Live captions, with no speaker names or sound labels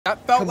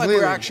That felt like we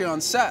were actually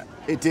on set.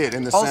 It did,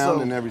 and the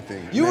sound and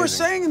everything. You were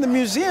saying in the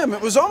museum,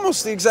 it was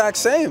almost the exact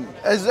same.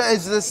 As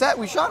the set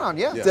we shot on,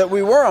 yeah. That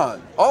we were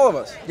on, all of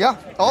us. Yeah,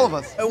 all of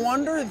us. I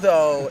wonder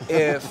though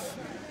if,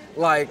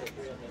 like,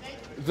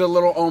 the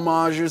little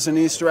homages and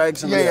Easter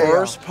eggs in the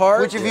first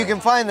part. Which if you can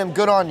find them,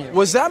 good on you.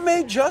 Was that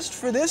made just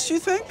for this, you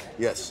think?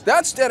 Yes.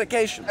 That's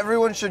dedication.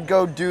 Everyone should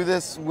go do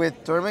this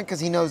with Dermot because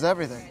he knows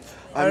everything.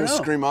 I'm a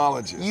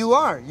screamologist. You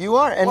are.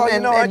 And, well, you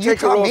know, I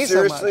take it real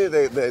seriously. So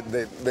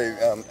they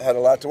had a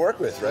lot to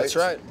work with, right? That's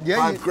right. Yeah,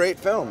 5 great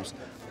films.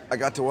 I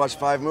got to watch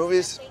 5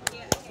 movies.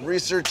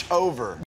 Research over.